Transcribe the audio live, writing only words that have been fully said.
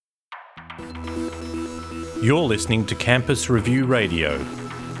You're listening to Campus Review Radio.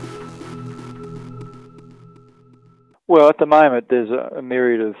 Well, at the moment, there's a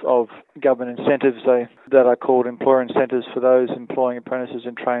myriad of government incentives that are called employer incentives for those employing apprentices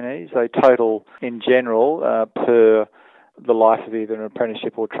and trainees. They total, in general, per the life of either an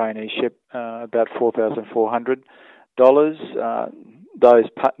apprenticeship or traineeship, about $4,400.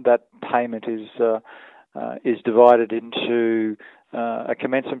 That payment is divided into a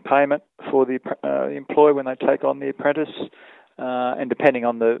commencement payment for the employer when they take on the apprentice, and depending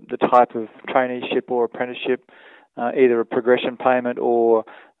on the type of traineeship or apprenticeship, either a progression payment or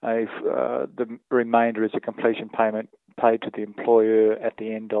the remainder is a completion payment paid to the employer at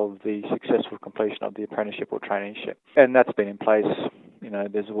the end of the successful completion of the apprenticeship or traineeship. And that's been in place,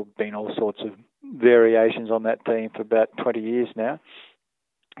 there's been all sorts of variations on that theme for about 20 years now.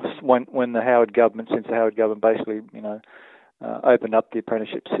 When the Howard government basically, opened up the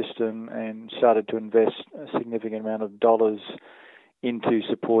apprenticeship system and started to invest a significant amount of dollars into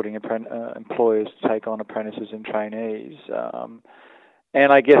supporting employers to take on apprentices and trainees.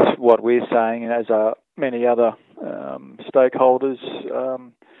 And I guess what we're saying, and as are many other stakeholders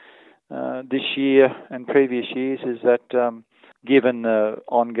this year and previous years, is that given the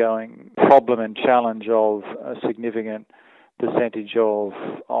ongoing problem and challenge of a significant percentage of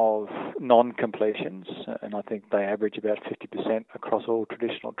non-completions, and I think they average about 50% across all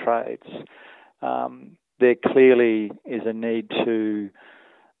traditional trades, there clearly is a need to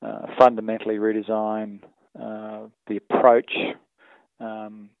fundamentally redesign the approach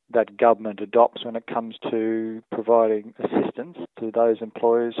that government adopts when it comes to providing assistance to those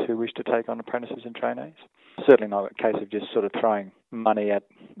employers who wish to take on apprentices and trainees. Certainly not a case of just sort of throwing money at,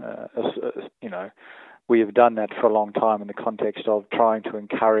 we have done that for a long time in the context of trying to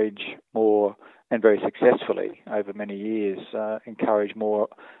encourage more, and very successfully over many years, encourage more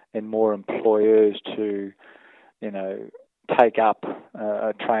and more employers to, take up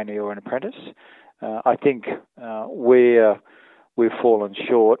a trainee or an apprentice. I think where we've fallen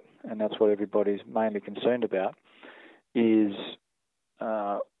short, and that's what everybody's mainly concerned about, is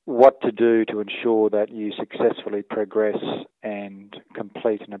what to do to ensure that you successfully progress and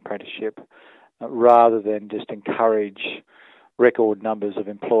complete an apprenticeship, rather than just encourage record numbers of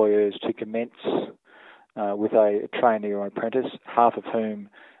employers to commence with a trainee or an apprentice, half of whom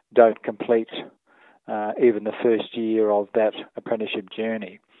don't complete even the first year of that apprenticeship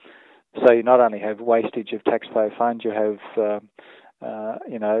journey. So you not only have wastage of taxpayer funds, you have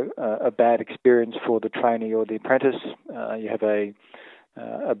a bad experience for the trainee or the apprentice. You have a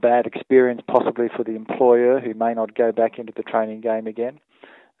bad experience possibly for the employer, who may not go back into the training game again.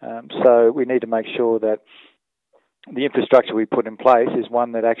 So we need to make sure that the infrastructure we put in place is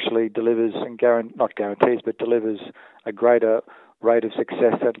one that actually delivers and delivers a greater rate of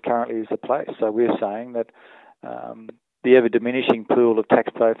success that currently is the place. So we're saying that the ever-diminishing pool of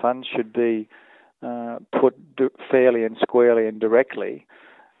taxpayer funds should be put fairly and squarely and directly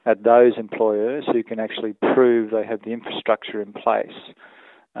at those employers who can actually prove they have the infrastructure in place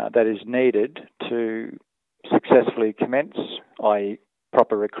that is needed to successfully commence, i.e.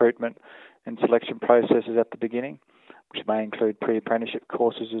 proper recruitment and selection processes at the beginning, which may include pre-apprenticeship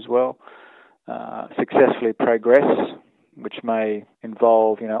courses as well, successfully progress, which may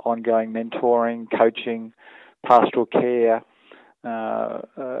involve, ongoing mentoring, coaching, pastoral care,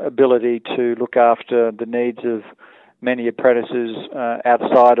 ability to look after the needs of many apprentices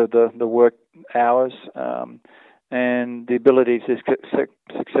outside of the work hours, and the ability to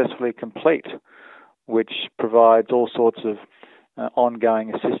successfully complete, which provides all sorts of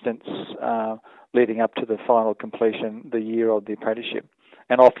ongoing assistance leading up to the final completion, the year of the apprenticeship,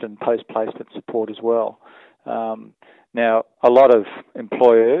 and often post-placement support as well. Now, a lot of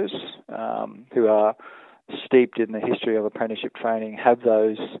employers who are steeped in the history of apprenticeship training have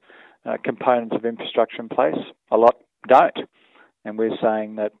those components of infrastructure in place. A lot don't. And we're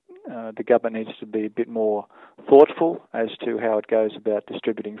saying that the government needs to be a bit more thoughtful as to how it goes about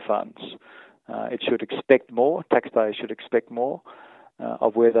distributing funds. It should expect more, taxpayers should expect more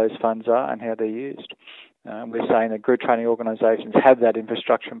of where those funds are and how they're used. We're saying that group training organisations have that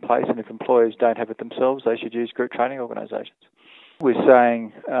infrastructure in place, and if employers don't have it themselves, they should use group training organisations. We're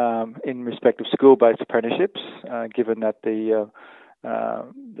saying in respect of school-based apprenticeships, given that the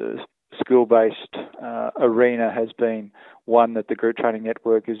school-based arena has been one that the group training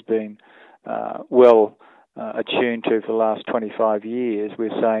network has been attuned to for the last 25 years,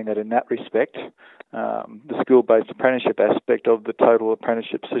 we're saying that in that respect, the school-based apprenticeship aspect of the total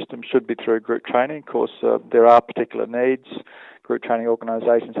apprenticeship system should be through group training. Of course, there are particular needs. Group training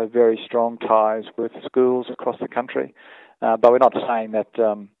organisations have very strong ties with schools across the country, but we're not saying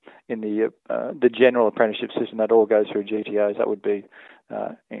that the general apprenticeship system that all goes through GTOs, that would be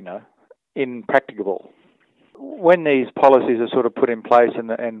impracticable. When these policies are sort of put in place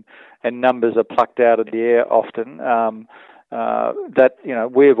and numbers are plucked out of the air often,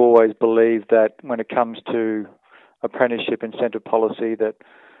 we've always believed that when it comes to apprenticeship incentive policy, that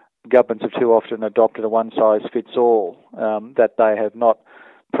governments have too often adopted a one-size-fits-all, that they have not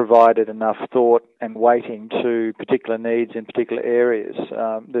provided enough thought and weighting to particular needs in particular areas.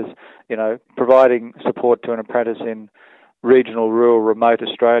 Providing support to an apprentice in regional, rural, remote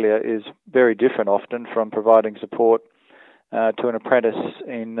Australia is very different often from providing support to an apprentice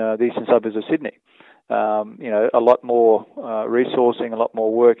in the eastern suburbs of Sydney. A lot more resourcing, a lot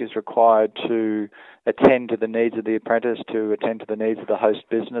more work is required to attend to the needs of the apprentice, to attend to the needs of the host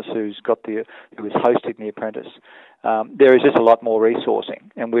business who is hosting the apprentice. There is just a lot more resourcing,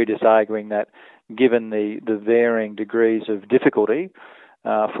 and we're just arguing that given the varying degrees of difficulty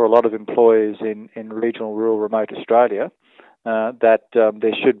for a lot of employers in regional, rural, remote Australia, that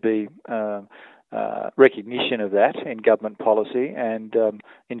there should be recognition of that in government policy, and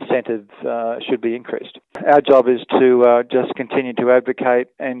incentive should be increased. Our job is to just continue to advocate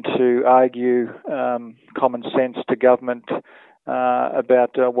and to argue common sense to government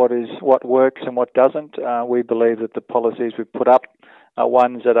about what works and what doesn't. We believe that the policies we've put up are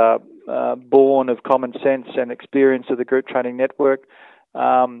ones that are born of common sense and experience of the group training network.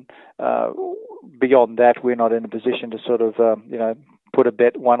 Beyond that, we're not in a position to sort of put a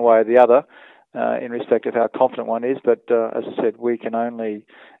bet one way or the other in respect of how confident one is. But as I said, we can only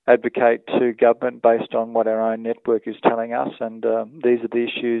advocate to government based on what our own network is telling us, and these are the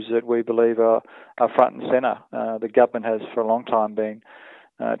issues that we believe are front and centre. The government has for a long time been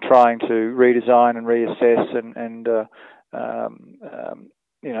trying to redesign and reassess and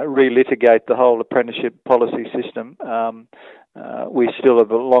relitigate the whole apprenticeship policy system. We still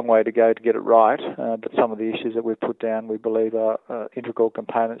have a long way to go to get it right, but some of the issues that we've put down we believe are integral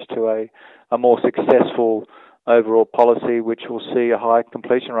components to a more successful overall policy which will see a high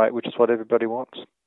completion rate, which is what everybody wants.